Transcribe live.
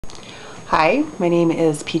Hi, my name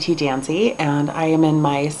is PT Dansie, and I am in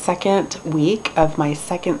my second week of my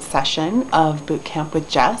second session of boot camp with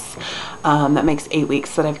Jess. That makes 8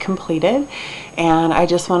 weeks that I've completed, and I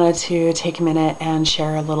just wanted to take a minute and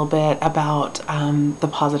share a little bit about the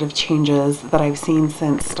positive changes that I've seen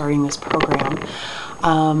since starting this program.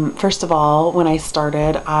 First of all, when I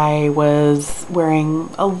started, I was wearing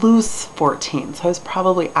a loose 14, so I was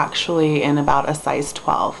probably actually in about a size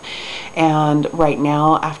 12. And right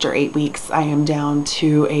now, after 8 weeks, I am down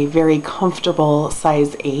to a very comfortable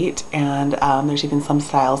size 8, and there's even some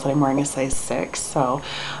styles that I'm wearing a size 6, so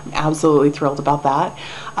I'm absolutely thrilled about that.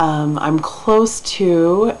 I'm close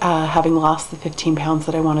to having lost the 15 pounds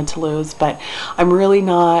that I wanted to lose, but I'm really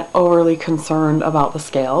not overly concerned about the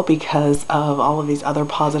scale because of all of these other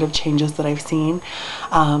positive changes that I've seen.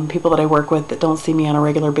 People that I work with that don't see me on a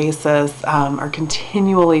regular basis are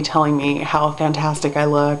continually telling me how fantastic I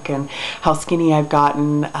look and how skinny I've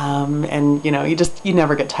gotten, and you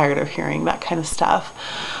never get tired of hearing that kind of stuff.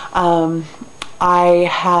 I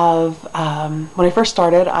have, when I first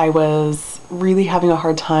started, I was really having a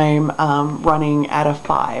hard time running at a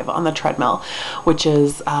 5 on the treadmill, which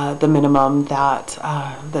is the minimum that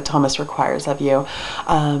that Thomas requires of you.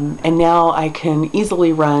 And now I can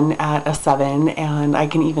easily run at a 7, and I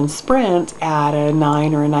can even sprint at a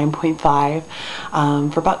 9 or a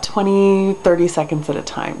 9.5 for about 20-30 seconds at a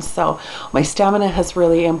time. So my stamina has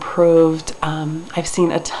really improved. I've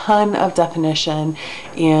seen a ton of definition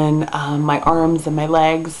in my arms and my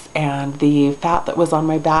legs, and the fat that was on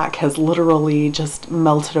my back has literally just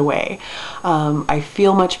melted away. I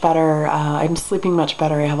feel much better. I'm sleeping much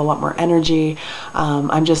better. I have a lot more energy.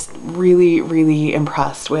 I'm just really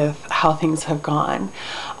impressed with how things have gone.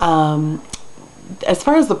 As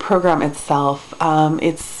far as the program itself,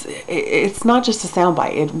 it's not just a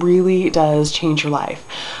soundbite. It really does change your life.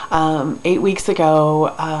 8 weeks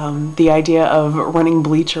ago, the idea of running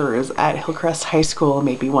bleachers at Hillcrest High School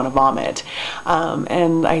made me want to vomit.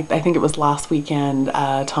 And I think it was last weekend,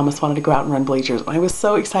 Thomas wanted to go out and run bleachers. And I was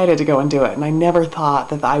so excited to go and do it. And I never thought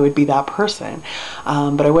that I would be that person.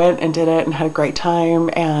 But I went and did it and had a great time.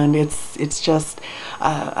 And it's just,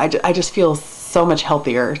 I just feel so much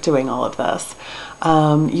healthier doing all of this.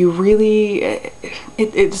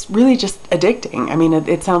 It's really just addicting. I mean,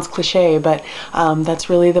 it sounds cliche, but that's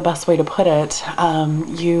really the best way to put it.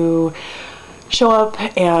 You show up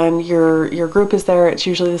and your group is there. It's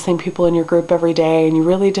usually the same people in your group every day, and you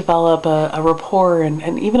really develop a rapport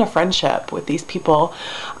and even a friendship with these people.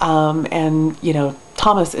 And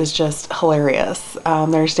Thomas is just hilarious.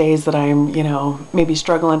 There's days that I'm, maybe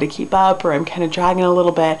struggling to keep up, or I'm kind of dragging a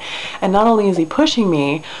little bit. And not only is he pushing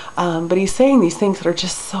me, but he's saying these things that are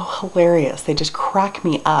just so hilarious. They just crack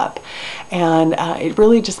me up. And it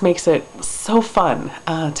really just makes it so fun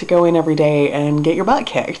to go in every day and get your butt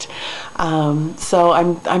kicked. So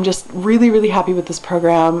I'm just really happy with this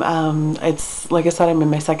program. It's, like I said, I'm in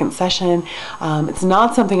my second session. It's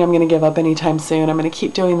not something I'm going to give up anytime soon. I'm going to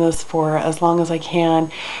keep doing this for as long as I can.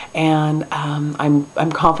 And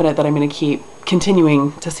I'm confident that I'm going to keep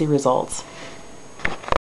continuing to see results.